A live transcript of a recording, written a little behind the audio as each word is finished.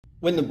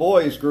When the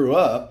boys grew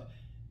up,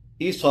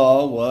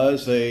 Esau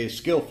was a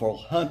skillful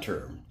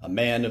hunter, a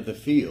man of the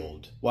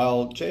field,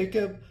 while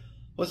Jacob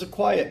was a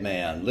quiet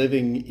man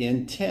living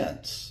in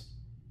tents.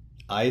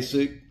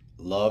 Isaac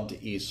loved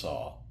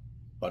Esau,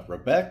 but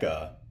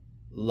Rebekah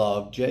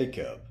loved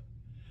Jacob.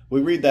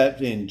 We read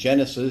that in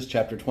Genesis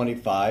chapter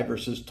 25,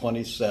 verses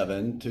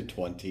 27 to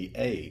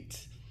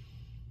 28.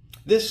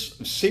 This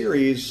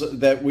series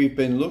that we've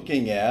been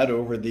looking at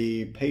over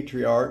the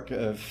patriarch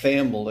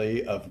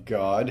family of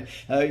God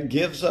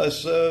gives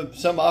us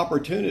some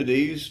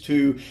opportunities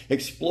to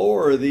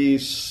explore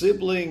these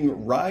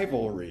sibling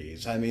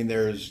rivalries. I mean,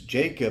 there's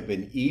Jacob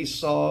and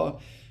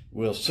Esau.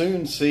 We'll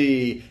soon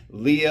see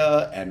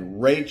Leah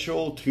and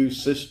Rachel, two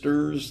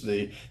sisters,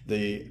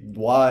 the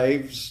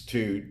wives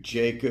to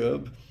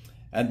Jacob.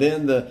 And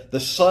then the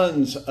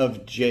sons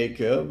of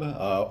Jacob,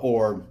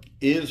 or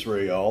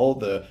Israel,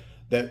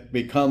 that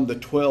become the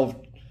 12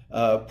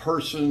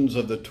 persons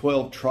of the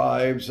 12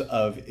 tribes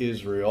of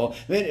Israel.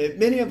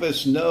 Many of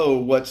us know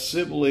what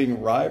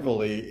sibling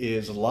rivalry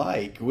is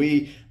like.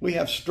 We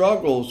have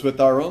struggles with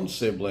our own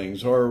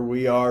siblings, or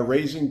we are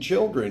raising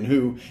children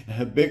who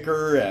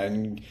bicker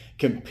and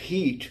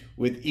compete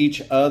with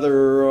each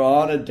other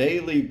on a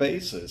daily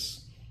basis.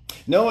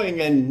 Knowing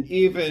and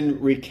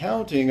even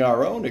recounting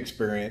our own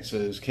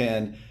experiences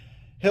can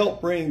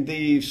help bring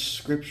these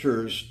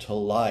scriptures to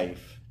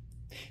life.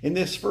 In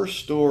this first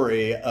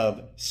story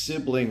of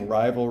sibling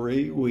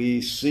rivalry,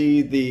 we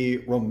see the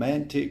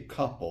romantic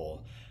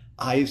couple,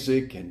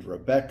 Isaac and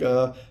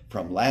Rebekah,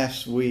 from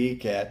last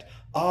week, at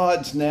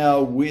odds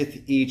now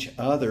with each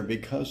other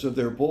because of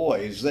their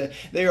boys.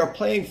 They are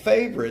playing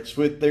favorites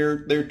with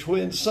their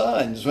twin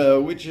sons,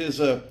 which is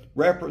a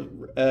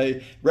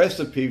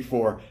recipe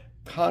for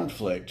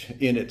conflict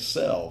in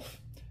itself.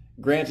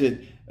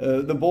 Granted,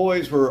 the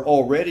boys were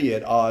already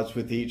at odds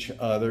with each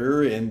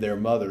other in their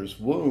mother's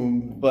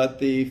womb, but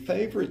the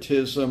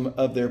favoritism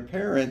of their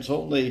parents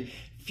only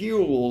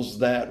fuels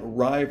that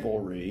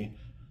rivalry.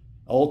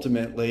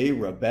 Ultimately,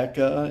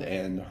 Rebekah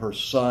and her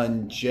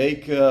son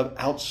Jacob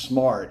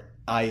outsmart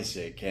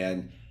Isaac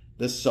and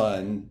the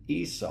son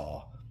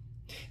Esau.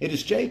 It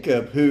is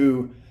Jacob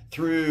who,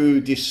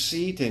 through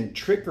deceit and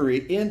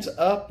trickery, ends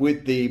up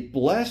with the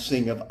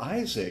blessing of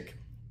Isaac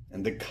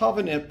and the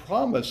covenant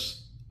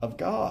promise of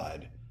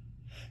God.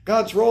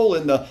 God's role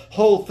in the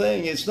whole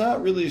thing is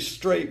not really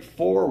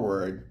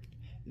straightforward.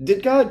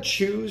 Did God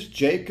choose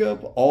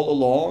Jacob all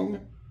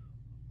along?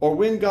 Or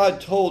when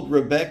God told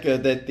Rebekah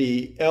that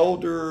the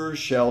elder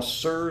shall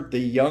serve the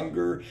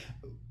younger,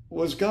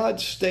 was God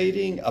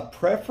stating a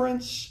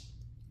preference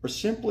or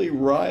simply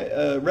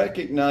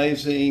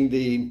recognizing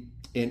the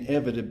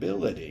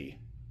inevitability?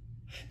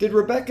 Did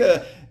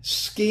Rebekah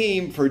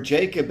scheme for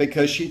Jacob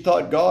because she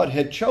thought God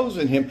had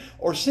chosen him,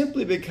 or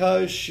simply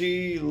because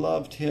she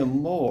loved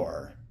him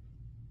more?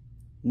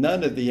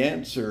 None of the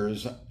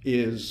answers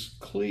is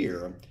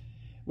clear.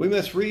 We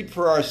must read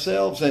for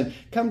ourselves and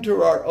come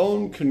to our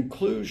own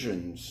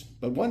conclusions.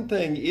 But one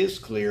thing is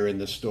clear in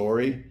the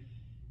story: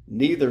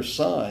 neither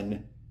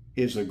son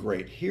is a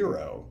great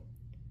hero.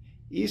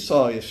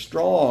 Esau is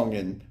strong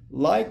and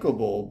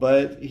likable,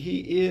 but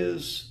he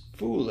is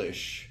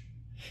foolish.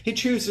 He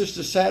chooses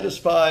to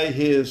satisfy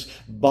his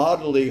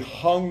bodily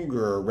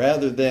hunger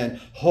rather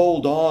than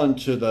hold on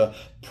to the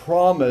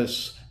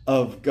promise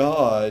of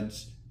God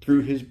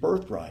through his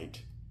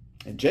birthright.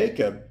 And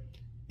Jacob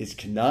is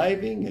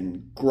conniving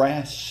and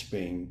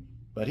grasping,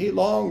 but he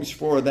longs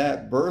for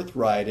that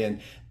birthright and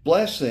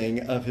blessing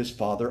of his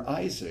father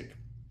Isaac.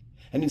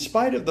 And in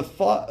spite of the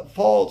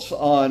faults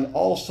on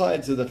all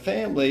sides of the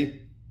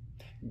family,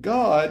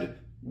 God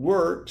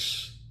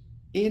works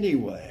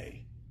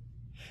anyway.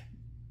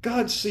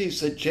 God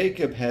sees that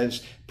Jacob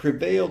has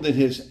prevailed in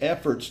his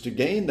efforts to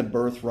gain the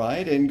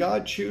birthright, and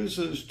God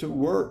chooses to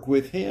work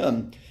with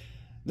him.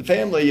 The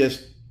family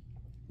is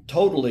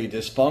totally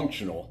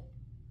dysfunctional,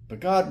 but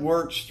God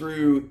works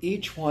through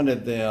each one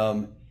of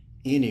them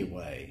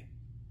anyway.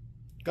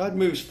 God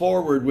moves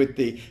forward with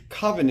the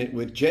covenant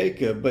with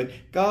Jacob, but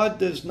God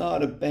does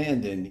not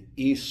abandon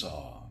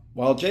Esau.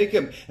 While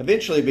Jacob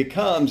eventually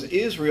becomes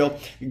Israel,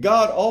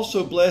 God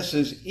also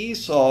blesses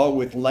Esau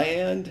with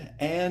land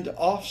and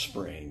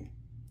offspring.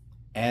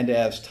 And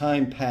as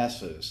time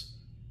passes,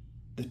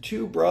 the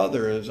two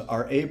brothers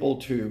are able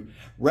to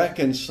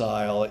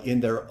reconcile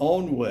in their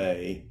own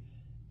way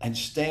and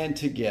stand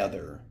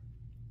together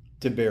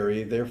to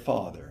bury their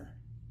father.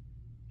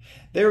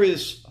 There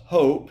is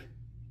hope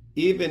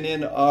even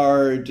in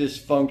our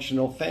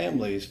dysfunctional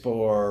families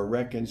for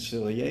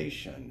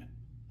reconciliation.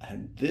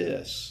 And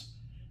this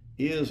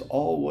is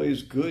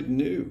always good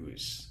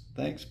news.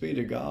 Thanks be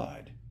to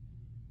God.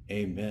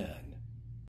 Amen.